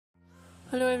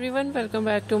Hello everyone, welcome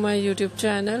back to my YouTube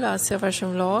channel Asya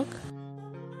Fashion Vlog.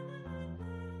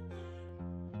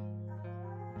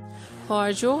 How are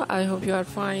you? I hope you are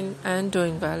fine and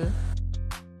doing well.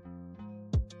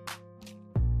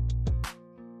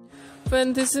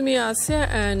 Friends, this is me Asya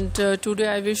and today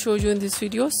I will show you in this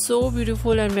video so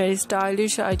beautiful and very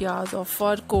stylish ideas of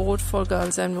fur coat for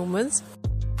girls and women.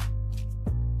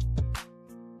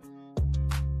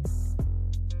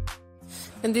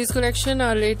 And these collections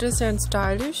are latest and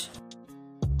stylish.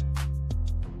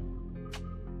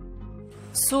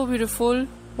 So beautiful,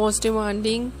 most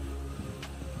demanding,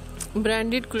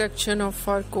 branded collection of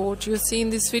fur coat you see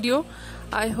in this video.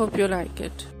 I hope you like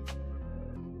it.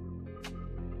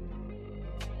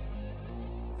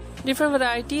 Different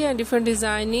variety and different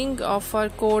designing of fur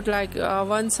coat, like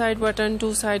one side button,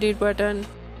 two-sided button,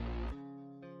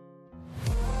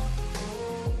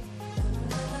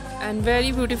 and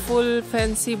very beautiful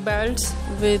fancy belts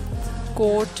with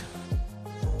coat,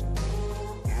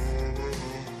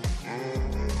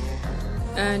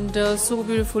 and so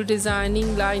beautiful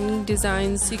designing, lining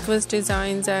designs, sequence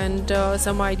designs, and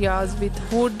some ideas with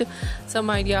hood, some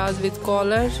ideas with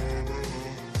collar,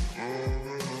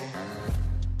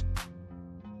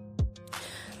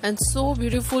 and so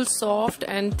beautiful soft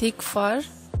and thick fur,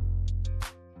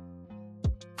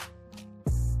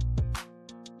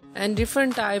 and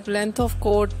different type length of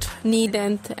coat, knee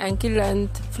length, ankle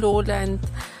length, floor length,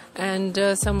 and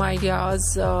some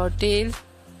ideas tail,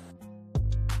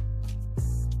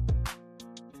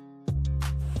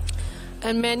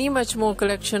 and many much more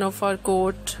collection of fur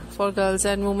coat for girls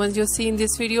and women you see in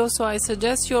this video. So I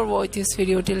suggest you watch this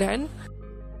video till end.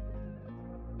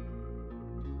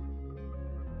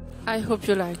 I hope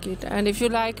you like it, and if you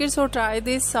like it, so try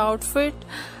this outfit,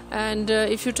 and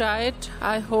if you try it,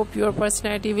 I hope your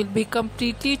personality will be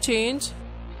completely changed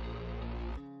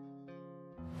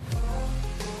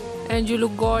and you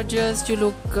look gorgeous, you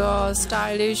look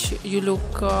stylish, you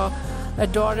look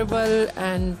adorable,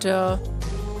 and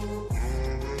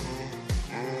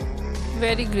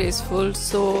very graceful.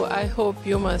 So I hope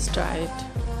you must try it.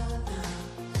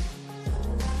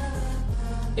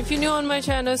 If you're new on my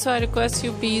channel, so I request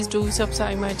you please do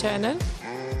subscribe my channel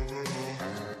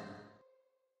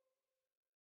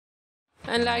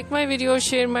and like my videos,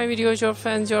 share my videos, your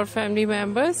friends, your family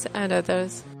members and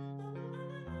others.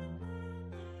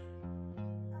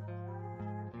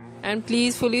 And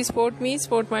please fully support me,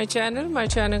 support my channel. My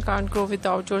channel can't grow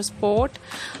without your support,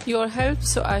 your help,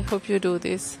 so I hope you do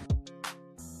this.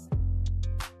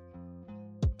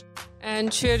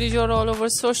 And share your all over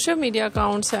social media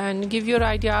accounts and give your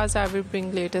ideas. I will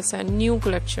bring latest and new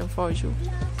collection for you.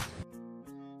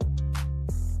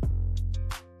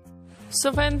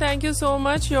 So friends, thank you so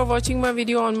much. You're watching my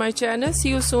video on my channel. See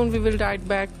you soon. We will write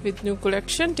back with new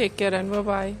collection. Take care and bye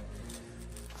bye.